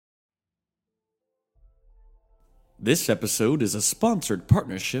This episode is a sponsored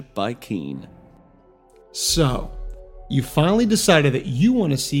partnership by Keen. So, you finally decided that you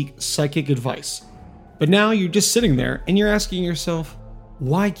want to seek psychic advice. But now you're just sitting there and you're asking yourself,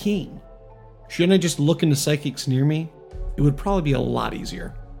 why Keen? Shouldn't I just look into psychics near me? It would probably be a lot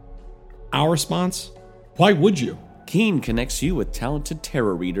easier. Our response? Why would you? Keen connects you with talented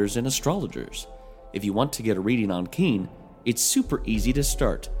tarot readers and astrologers. If you want to get a reading on Keen, it's super easy to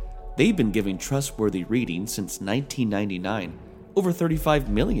start. They've been giving trustworthy readings since 1999, over 35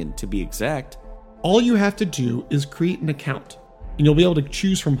 million to be exact. All you have to do is create an account, and you'll be able to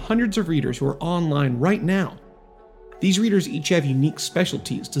choose from hundreds of readers who are online right now. These readers each have unique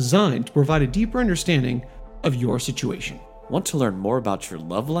specialties designed to provide a deeper understanding of your situation. Want to learn more about your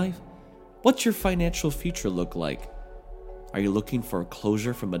love life? What's your financial future look like? Are you looking for a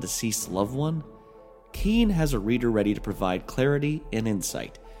closure from a deceased loved one? Keen has a reader ready to provide clarity and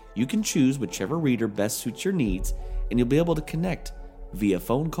insight. You can choose whichever reader best suits your needs, and you'll be able to connect via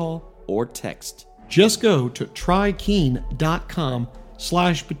phone call or text. Just go to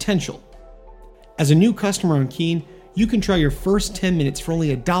trykeen.com/potential. As a new customer on Keen, you can try your first 10 minutes for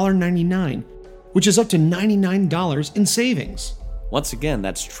only $1.99, which is up to $99 in savings. Once again,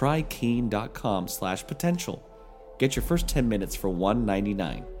 that's trykeen.com/potential. Get your first 10 minutes for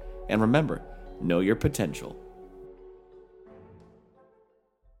 $1.99. And remember, know your potential.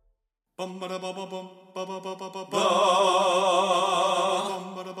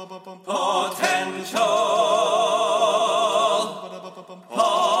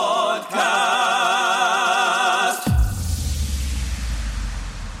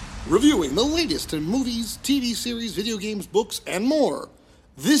 Reviewing the latest in movies, TV series, video games, books, and more.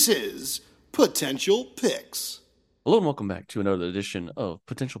 This is Potential Picks. Hello and welcome back to another edition of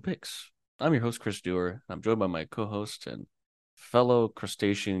Potential Picks. I'm your host, Chris Dewar, and I'm joined by my co-host and fellow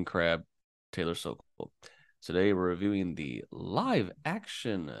crustacean crab, Taylor Sokol. Today we're reviewing the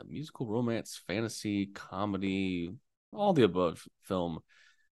live-action musical romance, fantasy, comedy, all the above film,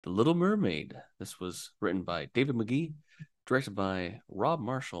 The Little Mermaid. This was written by David McGee, directed by Rob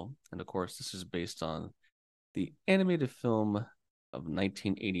Marshall, and of course this is based on the animated film of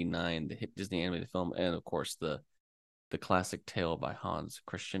 1989, the hit Disney animated film, and of course the classic tale by Hans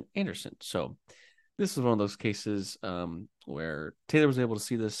Christian Andersen. So this is one of those cases where Taylor was able to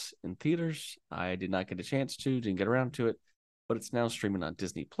see this in theaters. I did not get a chance to, didn't get around to it, but it's now streaming on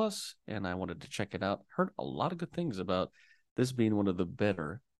Disney Plus, and I wanted to check it out. Heard a lot of good things about this being one of the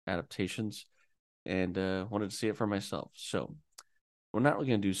better adaptations, and wanted to see it for myself. So we're not really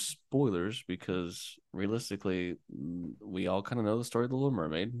going to do spoilers because realistically, we all kind of know the story of The Little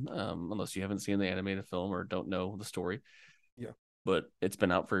Mermaid, unless you haven't seen the animated film or don't know the story. Yeah. But it's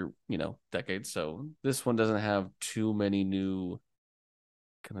been out for, decades. So this one doesn't have too many new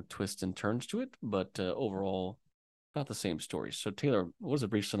kind of twists and turns to it, but overall, about the same story. So Taylor, what was a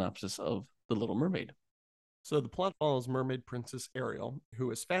brief synopsis of The Little Mermaid? So the plot follows mermaid princess Ariel, who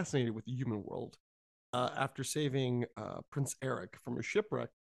is fascinated with the human world. After saving Prince Eric from a shipwreck,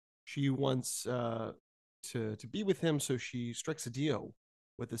 she wants to be with him, so she strikes a deal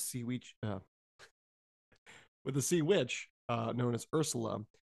with a sea witch, known as Ursula,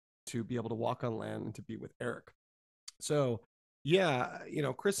 to be able to walk on land and to be with Eric. So, yeah,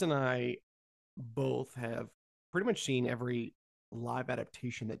 Chris and I both have pretty much seen every live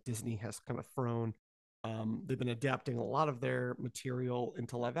adaptation that Disney has kind of thrown. They've been adapting a lot of their material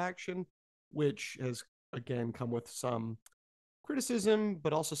into live action, which has, again, come with some criticism,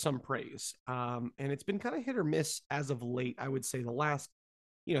 but also some praise. And it's been kind of hit or miss as of late, I would say the last,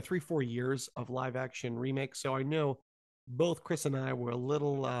 3-4 years of live action remakes. So I know both Chris and I were a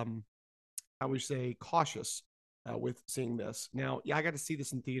little, I would say, cautious with seeing this. Now, yeah, I got to see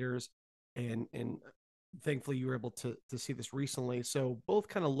this in theaters, and thankfully you were able to see this recently. So both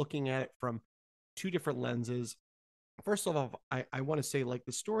kind of looking at it from two different lenses. First of all, I want to say, like,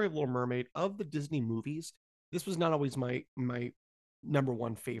 the story of Little Mermaid, of the Disney movies, this was not always my number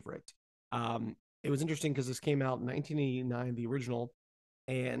one favorite. It was interesting because this came out in 1989, the original,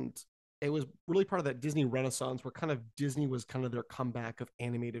 and it was really part of that Disney Renaissance where kind of Disney was kind of their comeback of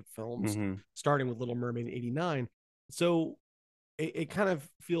animated films, starting with Little Mermaid in 89. So it kind of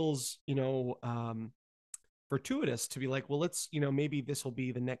feels, fortuitous to be like, well, let's, maybe this will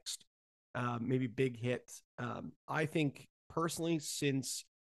be the next maybe big hit. I think personally, since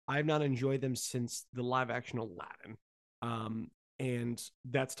I've not enjoyed them since the live action Aladdin, and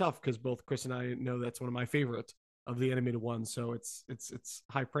that's tough because both Chris and I know that's one of my favorite of the animated ones, so it's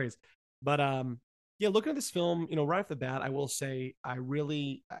high praise. But yeah, looking at this film, right off the bat, I will say I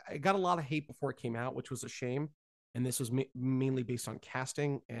got a lot of hate before it came out, which was a shame. And this was mainly based on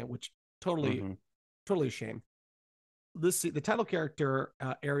casting, and which totally a shame. the title character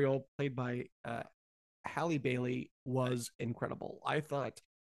Ariel, played by Halle Bailey, was incredible. I thought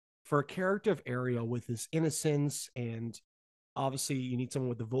for a character of Ariel with his innocence, and obviously you need someone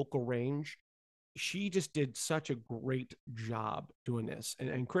with the vocal range, she just did such a great job doing this.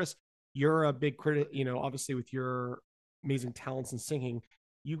 And Chris, you're a big critic, obviously with your amazing talents in singing,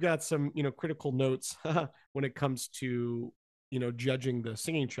 you got some, critical notes when it comes to, judging the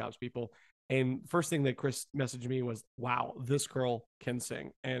singing chops, people. And first thing that Chris messaged me was, wow, this girl can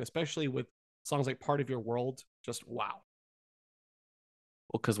sing. And especially with songs like Part of Your World, just wow.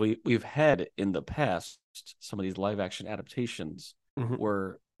 Well, because we've had in the past some of these live action adaptations Mhm.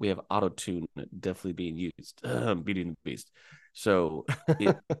 where we have auto tune definitely being used, beating the beast. So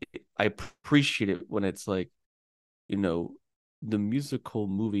I appreciate it when it's like, you know, the musical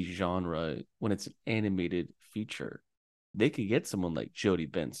movie genre, when it's an animated feature, they could get someone like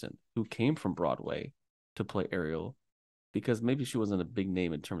Jodie Benson, who came from Broadway, to play Ariel, because maybe she wasn't a big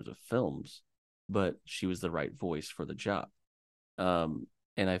name in terms of films, but she was the right voice for the job. Um,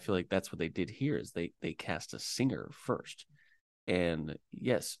 and I feel like that's what they did here is they cast a singer first. And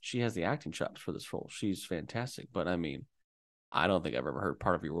yes, she has the acting chops for this role. She's fantastic. But I mean, I don't think I've ever heard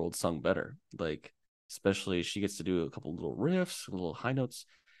Part of Your World sung better. Like, especially she gets to do a couple little riffs, little high notes,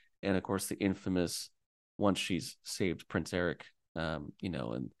 and of course the infamous once she's saved Prince Eric, and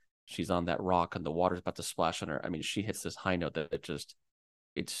she's on that rock and the water's about to splash on her. I mean, she hits this high note that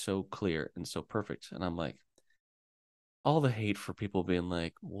it's so clear and so perfect. And I'm like, all the hate for people being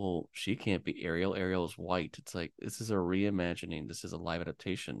like, well, she can't be Ariel. Ariel is white. It's like, this is a reimagining. This is a live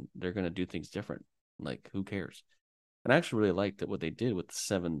adaptation. They're going to do things different. Like, who cares? And I actually really liked that what they did with the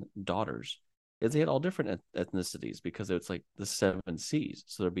seven daughters is they had all different ethnicities because it's like the seven seas.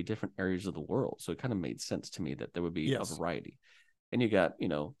 So there'd be different areas of the world. So it kind of made sense to me that there would be a Yes. variety. And you got,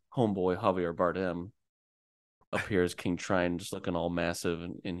 homeboy Javier Bardem up here as King Trine, just looking all massive.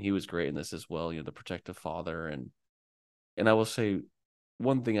 And he was great in this as well, the protective father. And I will say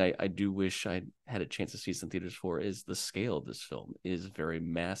one thing I do wish I had a chance to see some theaters for is the scale of this film is very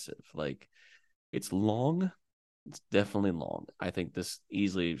massive. Like, it's long. It's definitely long. I think this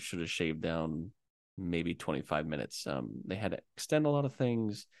easily should have shaved down maybe 25 minutes. They had to extend a lot of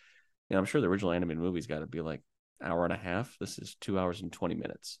things. I'm sure the original animated movie's got to be like hour and a half. This is 2 hours and 20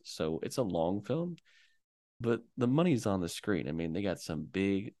 minutes. So it's a long film, but the money's on the screen. I mean, they got some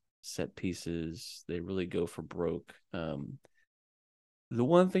big set pieces. They really go for broke. The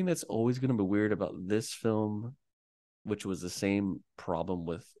one thing that's always going to be weird about this film, which was the same problem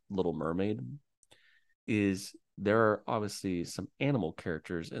with Little Mermaid, is there are obviously some animal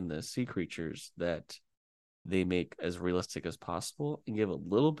characters in the sea creatures that they make as realistic as possible and give a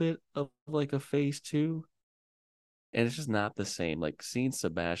little bit of like a face to. And it's just not the same. Like seeing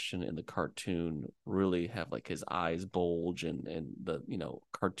Sebastian in the cartoon really have like his eyes bulge and the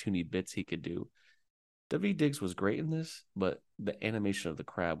cartoony bits he could do. W. Diggs was great in this, but the animation of the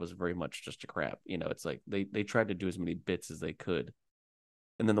crab was very much just a crab. It's like they tried to do as many bits as they could.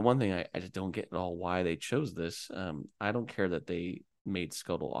 And then the one thing I just don't get at all why they chose this. I don't care that they made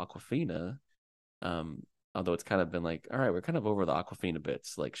Scuttle Aquafina. Although it's kind of been like, all right, we're kind of over the Aquafina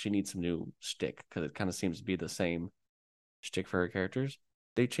bits. Like she needs some new shtick because it kind of seems to be the same shtick for her characters.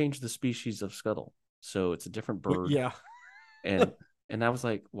 They changed the species of Scuttle, so it's a different bird. Yeah. and and I was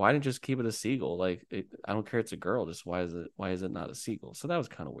like, why didn't you just keep it a seagull? Like, I don't care, it's a girl. Just why is it not a seagull? So that was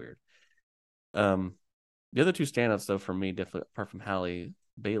kind of weird. The other two standouts though for me, definitely apart from Halle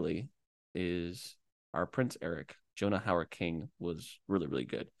Bailey, is our Prince Eric. Jonah Howard King was really, really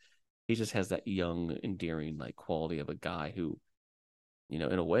good. He just has that young, endearing like quality of a guy who, in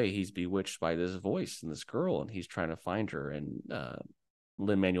a way, he's bewitched by this voice and this girl, and he's trying to find her. And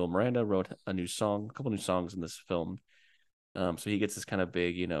Lin-Manuel Miranda wrote a couple new songs in this film. So he gets this kind of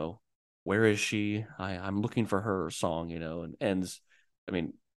big, where is she? I'm looking for her song, and ends. I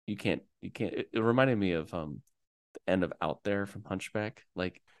mean, you can't. It reminded me of the end of Out There from Hunchback.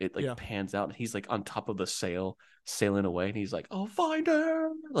 Like it like Yeah. pans out and he's like on top of the sail sailing away, and he's like, "I'll find her."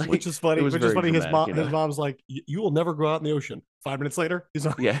 Which Like is funny. it was Which is very funny. dramatic, His mom's like, "You will never go out in the ocean." 5 minutes later, he's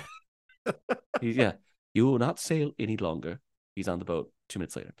on. Yeah, yeah. You will not sail any longer. He's on the boat 2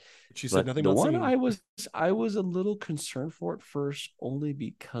 minutes later. She said But nothing the about one singing. I was a little concerned for at first, only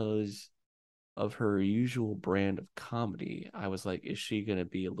because of her usual brand of comedy. I was like, is she gonna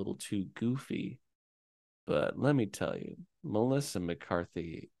be a little too goofy? But let me tell you, Melissa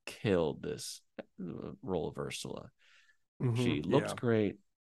McCarthy killed this role of Ursula. She Yeah. looked great.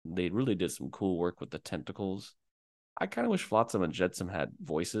 They really did some cool work with the tentacles. I kind of wish Flotsam and Jetsam had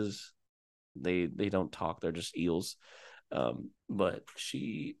voices. They don't talk; they're just eels. But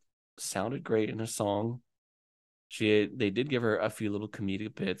she sounded great in a song. They did give her a few little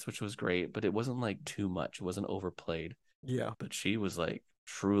comedic bits, which was great, but it wasn't like too much. It wasn't overplayed. Yeah. But she was like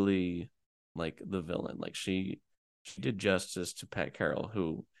truly like the villain. Like she did justice to Pat Carroll,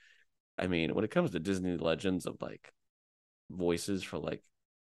 who, I mean, when it comes to Disney legends of like voices for like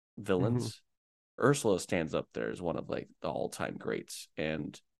villains, Ursula stands up there as one of like the all-time greats.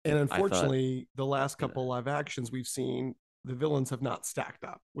 And unfortunately, the last couple live actions we've seen, the villains have not stacked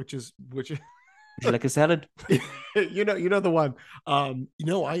up, which is would you like a salad? you know the one.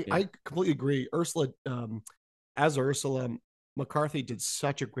 I completely agree. Ursula, as Ursula, McCarthy did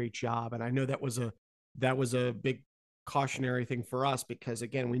such a great job, and I know that was a big cautionary thing for us, because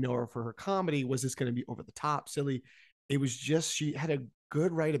again, we know her for her comedy. Was this going to be over the top, silly? It was just, she had a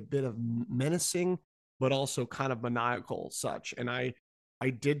good, right, a bit of menacing, but also kind of maniacal such. And I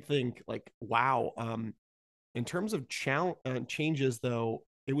did think like, wow. In terms of changes, though,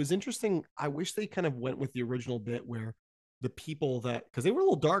 it was interesting. I wish they kind of went with the original bit where the people that, because they were a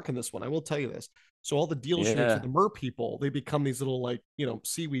little dark in this one, I will tell you this. So all the deal shapes of the mer people, they become these little like,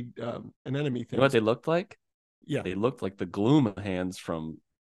 seaweed anemone things. You know what they looked like? Yeah, they looked like the gloom hands from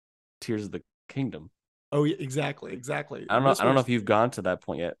Tears of the Kingdom. Oh, yeah, exactly. I don't know if you've gone to that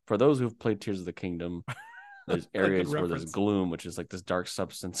point yet. For those who've played Tears of the Kingdom, there's areas where there's gloom, which is like this dark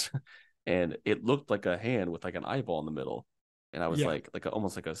substance, and it looked like a hand with like an eyeball in the middle, and I was like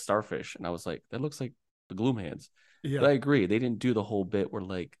almost like a starfish, and I was like, that looks like the gloom hands. Yeah. But I agree, they didn't do the whole bit where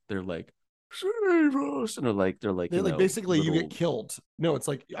like they're like, save us, and they're like basically little... you get killed. No, it's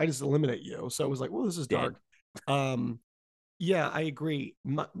like I just eliminate you. So it was like, well, this is dark. Yeah, I agree.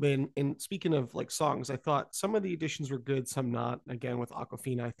 And speaking of like songs, I thought some of the additions were good, some not. Again, with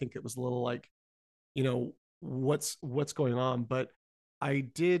Aquafina, I think it was a little like, what's going on. But I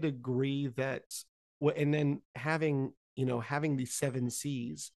did agree that, and then having the seven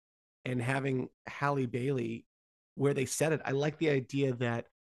C's and having Halle Bailey where they said it, I like the idea that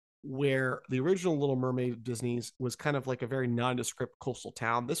where the original Little Mermaid of Disney's was kind of like a very nondescript coastal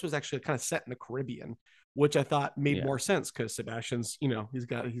town, this was actually kind of set in the Caribbean, which I thought made more sense because Sebastian's, he's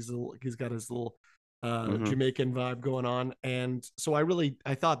got his little Jamaican vibe going on. And so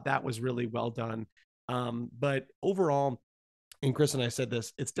I thought that was really well done. But overall, and Chris and I said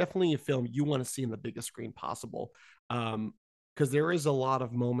this, it's definitely a film you want to see in the biggest screen possible. Because there is a lot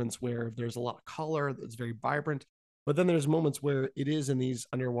of moments where there's a lot of color that's very vibrant, but then there's moments where it is in these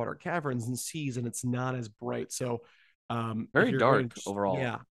underwater caverns and seas and it's not as bright. So very dark overall.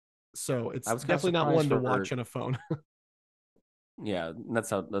 Yeah. So it's definitely not one to watch on a phone. Yeah, that's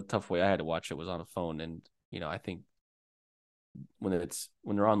how the tough way I had to watch it was on a phone. And I think when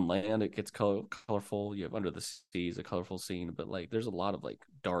they're on land, it gets colorful. You have under the seas a colorful scene, but like there's a lot of like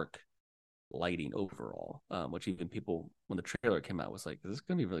dark lighting overall, which even people when the trailer came out was like, is this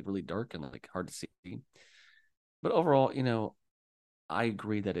gonna be really, really dark and like hard to see? But overall, I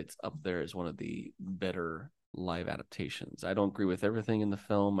agree that it's up there as one of the better live adaptations. I don't agree with everything in the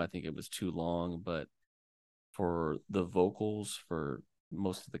film. I think it was too long, but for the vocals, for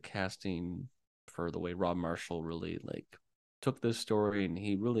most of the casting, for the way Rob Marshall really like took this story, and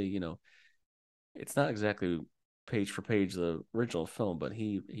he really, it's not exactly page for page the original film, but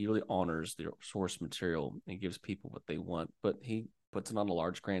he really honors the source material and gives people what they want, but he puts it on a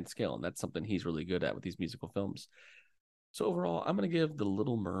large grand scale, and that's something he's really good at with these musical films. So overall, I'm going to give The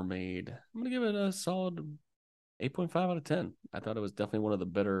Little Mermaid, I'm going to give it a solid 8.5 out of 10. I thought it was definitely one of the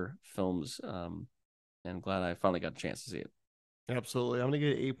better films, and I'm glad I finally got a chance to see it. Absolutely. I'm going to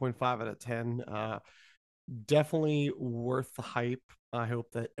give it 8.5 out of 10. Definitely worth the hype. I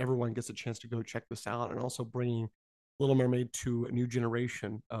hope that everyone gets a chance to go check this out, and also bringing Little Mermaid to a new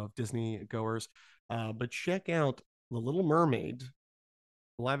generation of Disney goers. But check out The Little Mermaid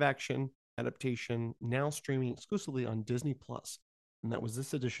live action adaptation, now streaming exclusively on Disney Plus. And that was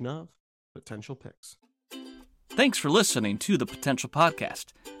this edition of Potential Picks. Thanks for listening to the Potential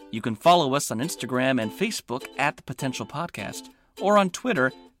Podcast. You can follow us on Instagram and Facebook at The Potential Podcast, or on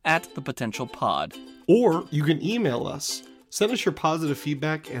Twitter at The Potential Pod. Or you can email us. Send us your positive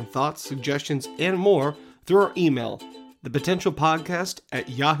feedback and thoughts, suggestions, and more through our email,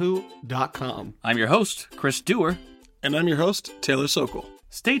 thepotentialpodcast@yahoo.com. I'm your host, Chris Dewar. And I'm your host, Taylor Sokol.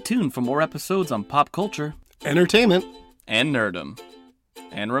 Stay tuned for more episodes on pop culture, entertainment, and nerdom.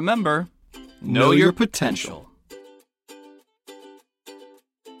 And remember, know your potential.